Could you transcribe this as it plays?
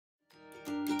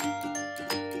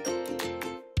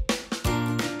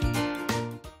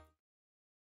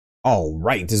All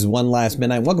right, this is One Last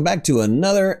Midnight. Welcome back to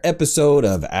another episode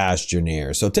of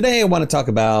Astroneer. So today I want to talk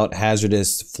about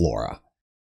hazardous flora.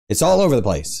 It's all over the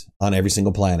place on every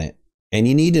single planet, and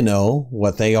you need to know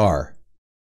what they are.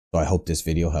 So I hope this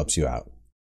video helps you out.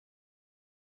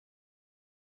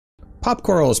 Pop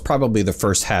coral is probably the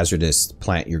first hazardous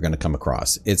plant you're going to come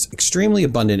across. It's extremely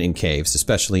abundant in caves,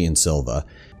 especially in Silva,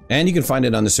 and you can find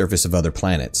it on the surface of other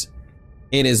planets.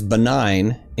 It is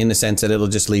benign in the sense that it'll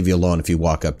just leave you alone if you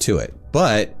walk up to it.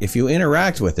 But if you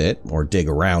interact with it or dig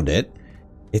around it,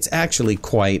 it's actually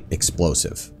quite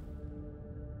explosive.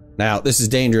 Now, this is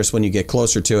dangerous when you get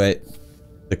closer to it.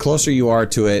 The closer you are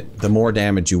to it, the more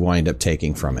damage you wind up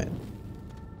taking from it.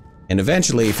 And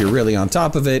eventually, if you're really on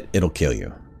top of it, it'll kill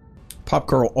you. Pop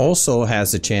coral also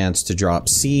has the chance to drop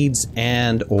seeds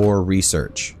and or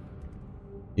research.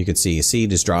 You can see a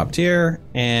seed is dropped here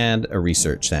and a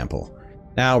research sample.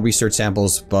 Now, research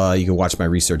samples, you can watch my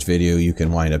research video. You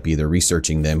can wind up either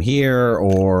researching them here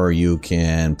or you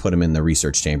can put them in the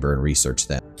research chamber and research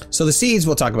them. So the seeds,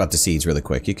 we'll talk about the seeds really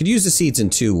quick. You could use the seeds in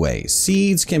two ways.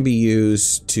 Seeds can be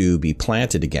used to be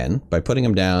planted again by putting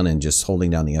them down and just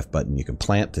holding down the F button. You can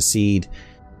plant the seed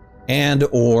and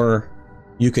or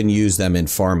you can use them in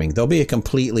farming. There'll be a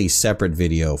completely separate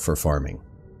video for farming.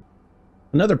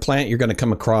 Another plant you're going to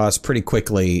come across pretty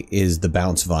quickly is the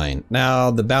bounce vine.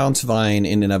 Now, the bounce vine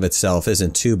in and of itself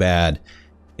isn't too bad.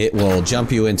 It will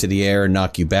jump you into the air and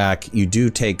knock you back. You do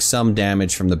take some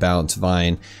damage from the bounce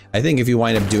vine. I think if you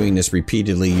wind up doing this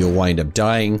repeatedly, you'll wind up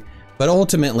dying, but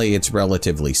ultimately it's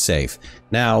relatively safe.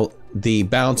 Now, the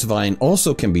bounce vine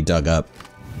also can be dug up.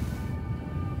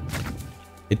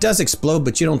 It does explode,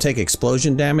 but you don't take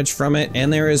explosion damage from it,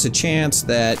 and there is a chance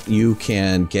that you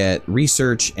can get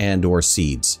research and or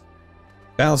seeds.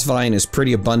 Bounce vine is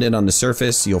pretty abundant on the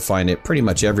surface. You'll find it pretty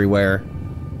much everywhere,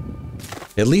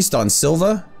 at least on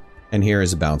Silva, and here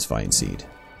is a bounce vine seed.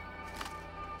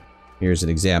 Here's an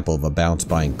example of a bounce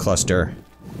vine cluster.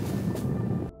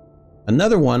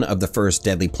 Another one of the first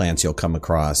deadly plants you'll come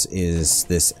across is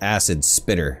this acid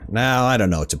spitter. Now, I don't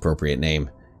know its appropriate name.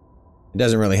 It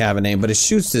doesn't really have a name, but it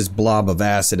shoots this blob of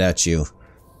acid at you.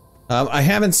 I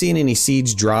haven't seen any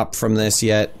seeds drop from this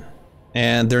yet,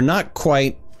 and they're not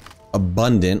quite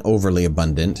abundant, overly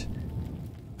abundant.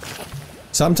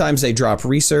 Sometimes they drop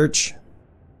research,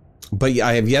 but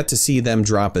I have yet to see them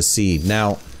drop a seed.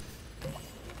 Now,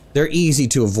 they're easy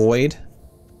to avoid.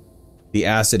 The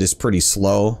acid is pretty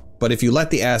slow, but if you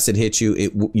let the acid hit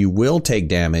you, you will take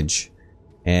damage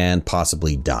and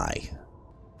possibly die.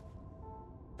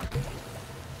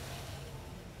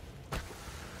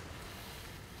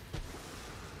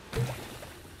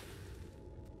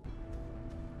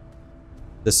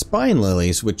 The spine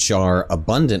lilies, which are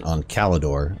abundant on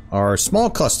Calidor, are a small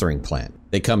clustering plant.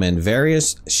 They come in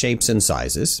various shapes and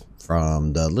sizes,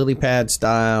 from the lily pad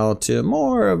style to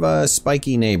more of a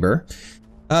spiky neighbor.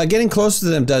 Getting close to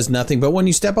them does nothing, but when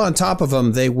you step on top of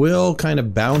them, they will kind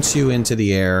of bounce you into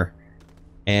the air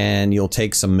and you'll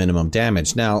take some minimum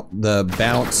damage. Now, the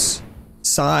bounce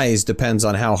size depends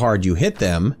on how hard you hit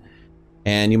them,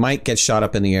 and you might get shot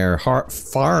up in the air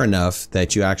far enough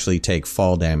that you actually take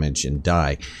fall damage and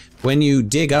die. When you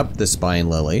dig up the spine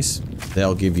lilies,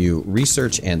 they'll give you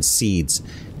research and seeds.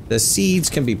 The seeds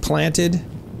can be planted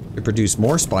to produce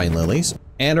more spine lilies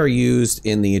and are used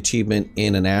in the achievement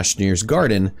in an Astroneer's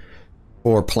garden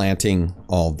for planting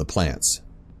all of the plants.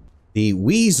 The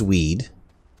wheezeweed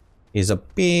is a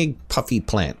big puffy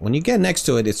plant. When you get next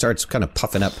to it, it starts kind of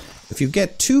puffing up. If you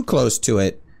get too close to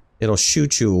it, it'll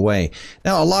shoot you away.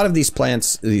 Now, a lot of these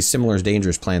plants, these similar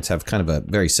dangerous plants, have kind of a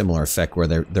very similar effect where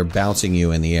they're bouncing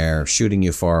you in the air, shooting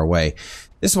you far away.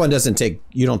 This one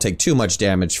you don't take too much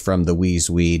damage from the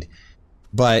wheezeweed,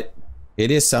 but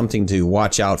it is something to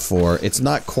watch out for. It's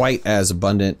not quite as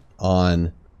abundant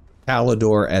on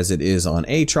Calidor as it is on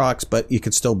Aatrox, but it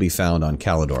could still be found on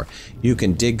Calidor. You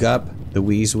can dig up the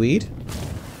wheezeweed,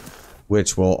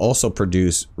 which will also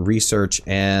produce research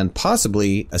and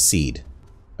possibly a seed.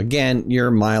 Again,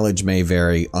 your mileage may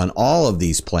vary on all of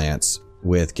these plants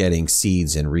with getting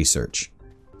seeds and research.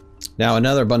 Now,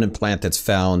 another abundant plant that's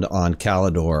found on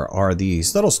Calidor are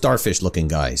these little starfish looking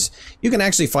guys. You can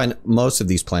actually find most of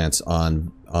these plants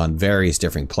on various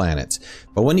different planets.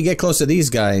 But when you get close to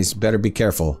these guys, better be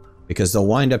careful because they'll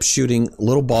wind up shooting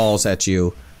little balls at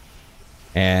you,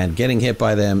 and getting hit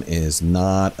by them is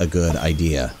not a good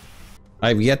idea.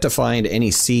 I've yet to find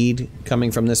any seed coming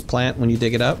from this plant when you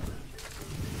dig it up.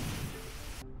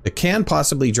 It can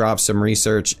possibly drop some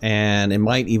research, and it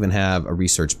might even have a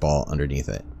research ball underneath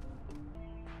it.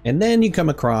 And then you come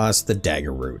across the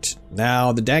dagger root.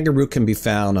 Now, the dagger root can be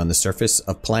found on the surface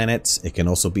of planets. It can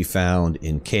also be found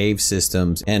in cave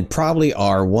systems and probably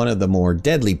are one of the more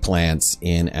deadly plants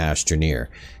in Astroneer.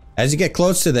 As you get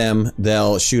close to them,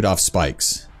 they'll shoot off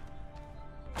spikes.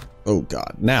 Oh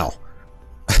God. Now,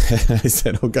 I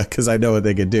said, oh God, because I know what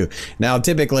they can do. Now,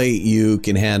 typically you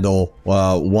can handle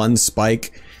one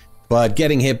spike, but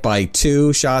getting hit by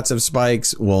 2 shots of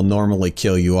spikes will normally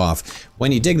kill you off.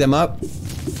 When you dig them up,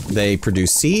 they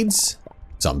produce seeds,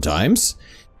 sometimes,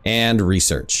 and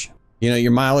research. You know,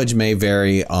 your mileage may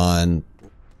vary on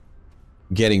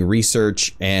getting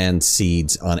research and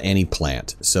seeds on any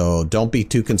plant. So don't be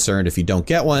too concerned if you don't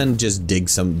get one, just dig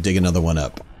another one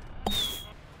up.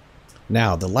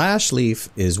 Now, the lash leaf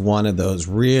is one of those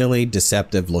really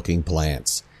deceptive looking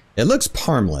plants. It looks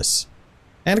harmless,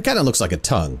 and it kind of looks like a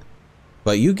tongue.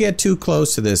 But you get too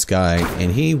close to this guy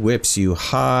and he whips you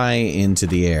high into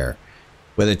the air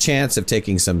with a chance of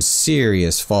taking some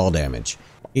serious fall damage.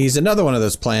 He's another one of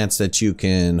those plants that you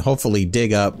can hopefully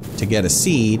dig up to get a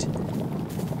seed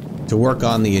to work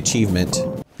on the achievement.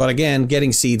 But again,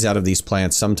 getting seeds out of these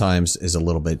plants sometimes is a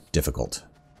little bit difficult.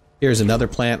 Here's another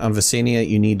plant on Vicenia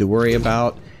you need to worry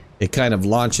about. It kind of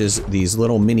launches these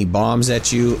little mini bombs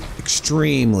at you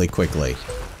extremely quickly.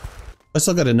 Let's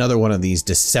look at another one of these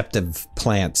deceptive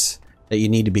plants that you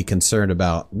need to be concerned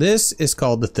about. This is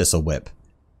called the thistle whip.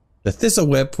 The thistle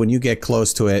whip, when you get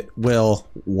close to it, will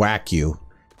whack you.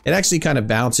 It actually kind of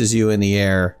bounces you in the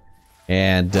air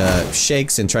and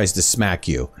shakes and tries to smack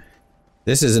you.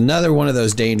 This is another one of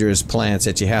those dangerous plants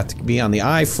that you have to be on the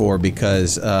eye for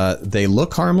because they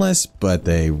look harmless, but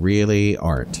they really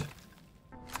aren't.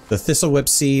 The thistle whip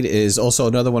seed is also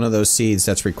another one of those seeds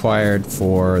that's required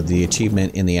for the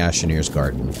achievement in the Astroneer's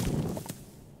Garden.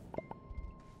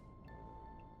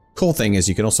 Cool thing is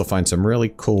you can also find some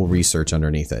really cool research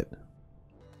underneath it.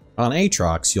 On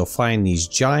Aatrox, you'll find these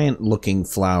giant looking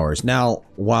flowers. Now,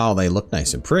 while they look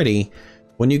nice and pretty,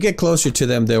 when you get closer to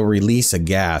them, they'll release a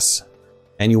gas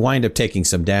and you wind up taking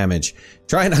some damage.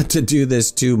 Try not to do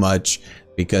this too much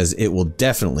because it will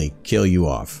definitely kill you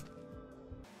off.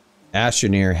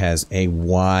 Astroneer has a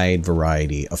wide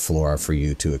variety of flora for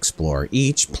you to explore.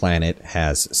 Each planet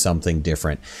has something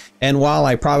different. And while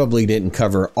I probably didn't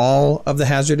cover all of the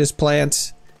hazardous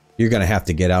plants, you're going to have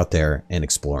to get out there and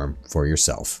explore them for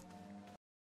yourself.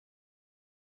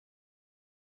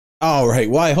 Alright,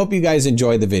 well I hope you guys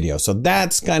enjoyed the video. So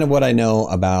that's kind of what I know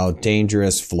about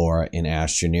dangerous flora in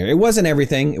Astroneer. It wasn't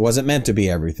everything. It wasn't meant to be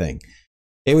everything.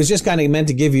 It was just kind of meant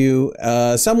to give you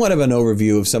somewhat of an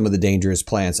overview of some of the dangerous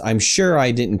plants. I'm sure I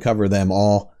didn't cover them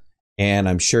all, and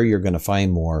I'm sure you're going to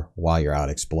find more while you're out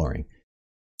exploring.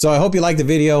 So I hope you liked the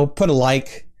video. Put a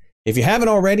like. If you haven't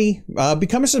already,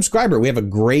 become a subscriber. We have a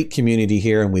great community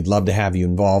here, and we'd love to have you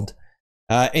involved.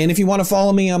 And if you want to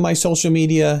follow me on my social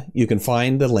media, you can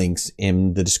find the links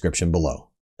in the description below.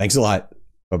 Thanks a lot.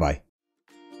 Bye-bye.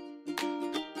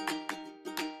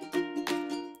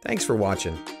 Thanks for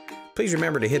watching. Please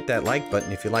remember to hit that like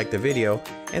button if you like the video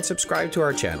and subscribe to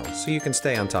our channel so you can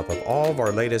stay on top of all of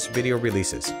our latest video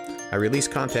releases. I release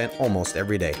content almost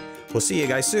every day. We'll see you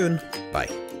guys soon.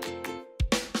 Bye.